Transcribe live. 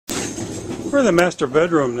We're in the master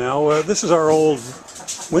bedroom now. This is our old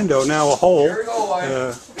window, now a hole.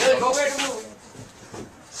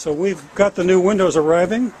 So we've got the new windows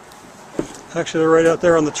arriving. Actually, they're right out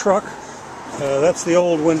there on the truck. That's the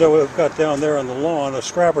old window we've got down there on the lawn. The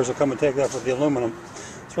scrappers will come and take that for the aluminum.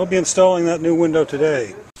 So we'll be installing that new window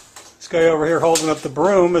today. This guy over here holding up the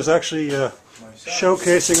broom is actually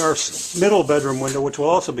showcasing our middle bedroom window, which will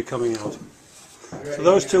also be coming out. So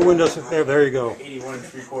those two windows, there you go.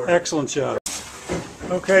 Excellent job.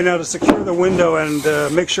 Okay, now to secure the window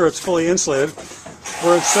and make sure it's fully insulated,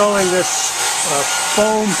 we're installing this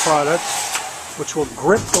foam product which will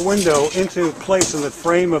grip the window into place in the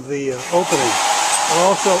frame of the opening. It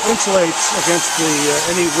also insulates against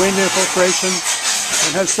any wind infiltration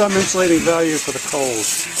and has some insulating value for the cold.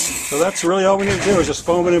 So that's really all we need to do is just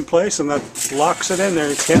foam it in place, and that locks it in there.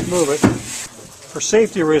 You can't move it. For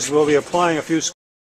safety reasons, we'll be applying a few